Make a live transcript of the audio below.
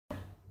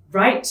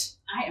Right,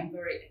 I am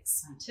very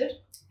excited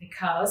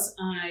because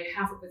I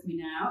have with me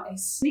now a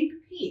sneak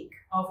peek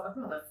of a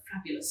rather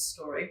fabulous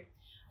story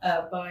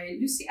by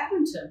Lucy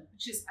Adlington,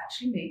 which is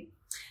actually me.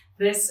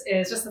 This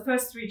is just the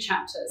first 3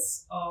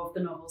 chapters of the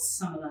novel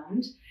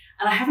Summerland,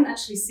 and I haven't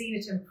actually seen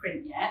it in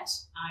print yet.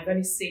 I've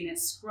only seen it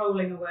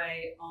scrolling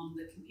away on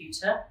the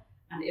computer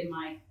and in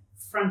my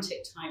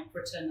frantic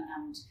typewritten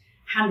and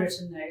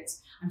handwritten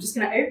notes. I'm just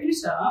going to open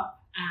it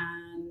up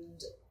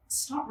and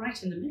start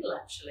right in the middle,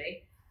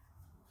 actually.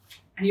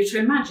 And you're to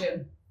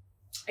imagine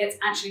it's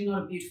actually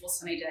not a beautiful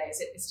sunny day as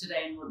it is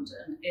today in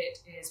London. It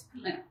is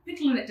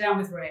piddling it down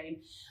with rain,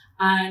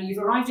 and you've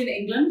arrived in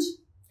England.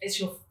 It's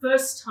your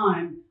first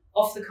time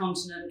off the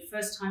continent,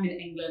 first time in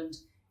England.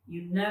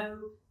 You know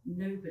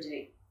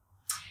nobody.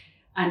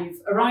 And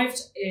you've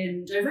arrived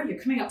in Dover, you're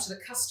coming up to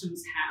the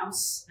customs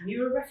house, and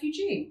you're a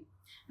refugee.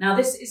 Now,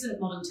 this isn't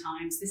modern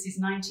times, this is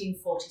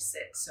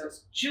 1946, so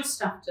it's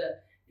just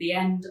after the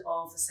end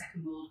of the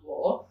Second World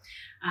War,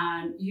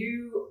 and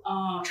you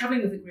are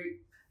travelling with a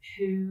group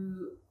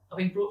who are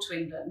being brought to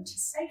England to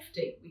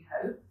safety, we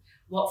hope.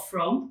 What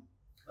from?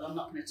 Well, I'm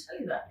not going to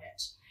tell you that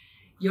yet.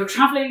 You're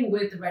travelling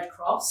with the Red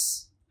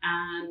Cross,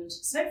 and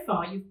so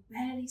far you've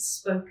barely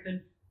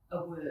spoken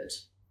a word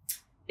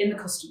in the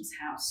customs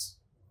house.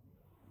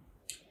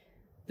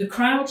 The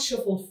crowd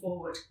shuffled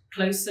forward,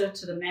 closer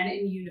to the men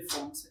in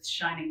uniforms with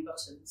shining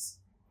buttons.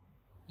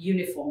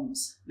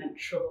 Uniforms meant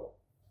trouble.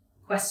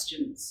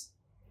 Questions.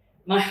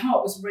 My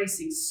heart was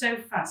racing so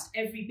fast,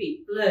 every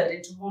beat blurred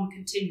into one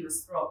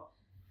continuous throb.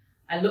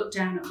 I looked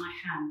down at my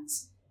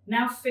hands,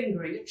 now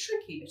fingering a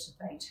tricky bit of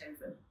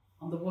Beethoven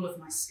on the wool of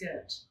my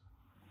skirt.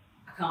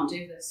 I can't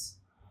do this.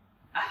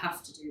 I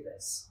have to do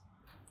this.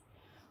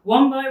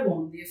 One by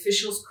one, the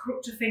officials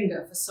crooked a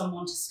finger for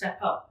someone to step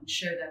up and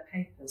show their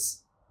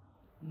papers.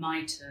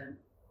 My turn.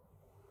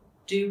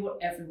 Do what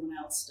everyone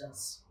else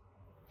does.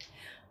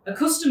 A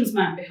customs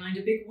man behind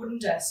a big wooden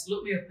desk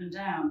looked me up and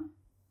down.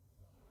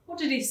 What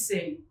did he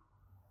see?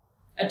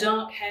 A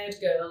dark-haired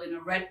girl in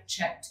a red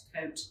checked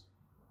coat,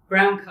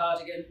 brown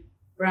cardigan,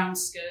 brown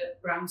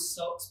skirt, brown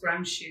socks,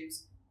 brown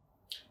shoes.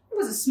 It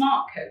was a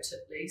smart coat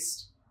at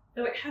least,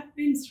 though it had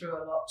been through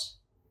a lot.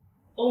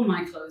 All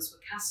my clothes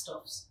were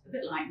cast-offs, a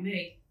bit like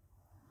me.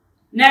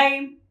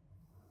 Name?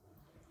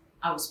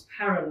 I was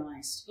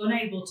paralysed,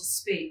 unable to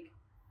speak.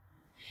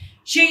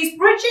 She's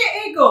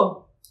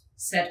Brigitta,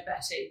 said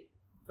Betty,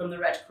 from the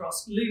Red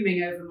Cross,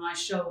 looming over my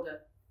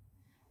shoulder.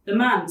 The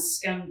man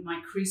scanned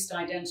my creased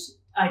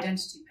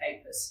identity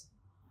papers.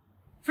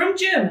 From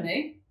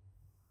Germany?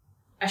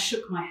 I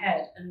shook my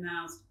head and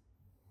mouthed,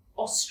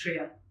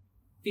 Austria,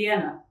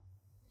 Vienna.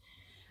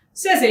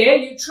 Says here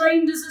you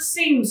trained as a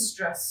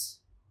seamstress.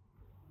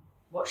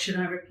 What should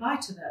I reply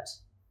to that?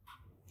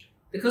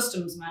 The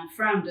customs man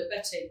frowned at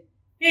Betty.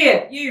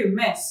 Here, you,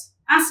 miss,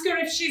 ask her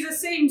if she's a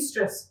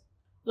seamstress.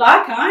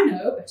 Like I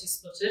know, Betty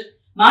spluttered.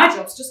 My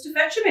job's just to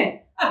fetch 'em in.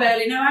 I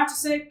barely know how to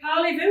say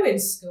parlez-vous in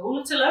school,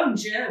 let alone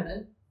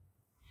German.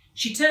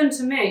 She turned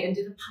to me and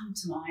did a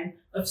pantomime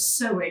of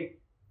sewing.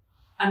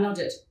 I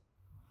nodded.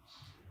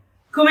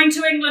 Coming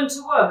to England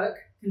to work,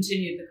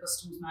 continued the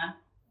customs man.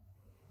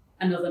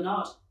 Another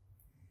nod.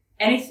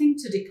 Anything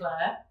to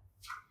declare?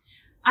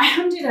 I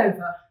handed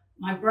over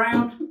my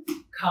brown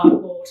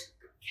cardboard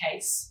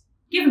case,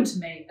 given to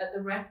me at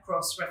the Red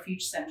Cross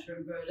Refuge Centre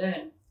in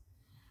Berlin.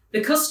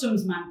 The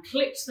customs man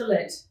clicked the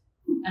lid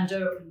and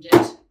opened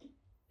it.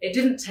 It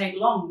didn't take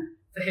long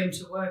for him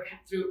to work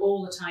through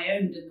all that I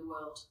owned in the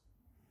world.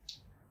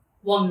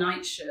 1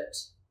 nightshirt,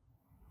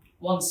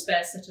 1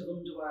 spare set of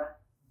underwear,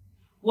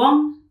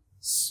 1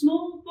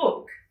 small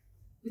book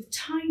with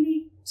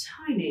tiny,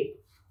 tiny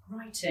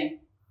writing.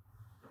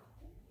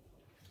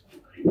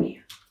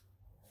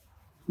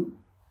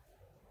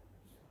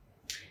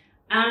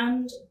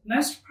 And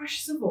most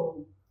precious of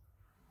all,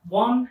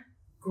 1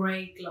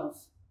 grey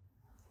glove.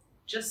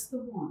 Just the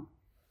one.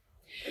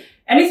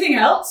 Anything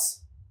else?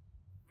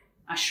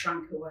 I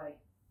shrank away.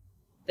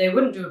 They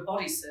wouldn't do a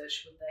body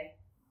search, would they?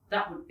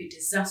 That would be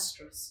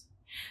disastrous.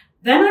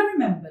 Then I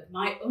remembered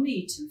my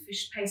uneaten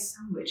fish paste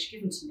sandwich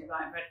given to me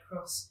by Red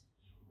Cross.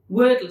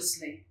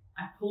 Wordlessly,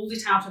 I pulled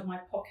it out of my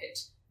pocket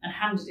and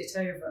handed it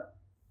over.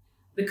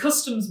 The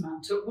customs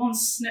man took 1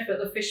 sniff at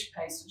the fish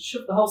paste and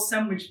shoved the whole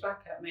sandwich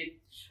back at me.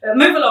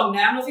 Move along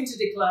now, nothing to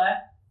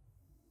declare.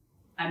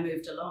 I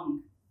moved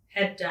along,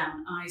 head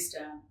down, eyes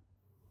down.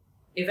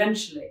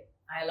 Eventually,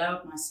 I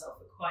allowed myself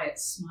a quiet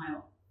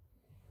smile.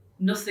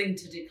 Nothing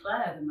to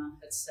declare, the man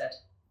had said.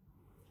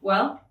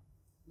 Well,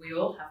 we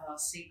all have our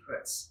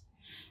secrets.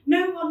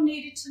 No one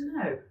needed to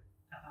know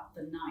about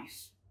the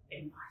knife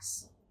in my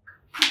soul.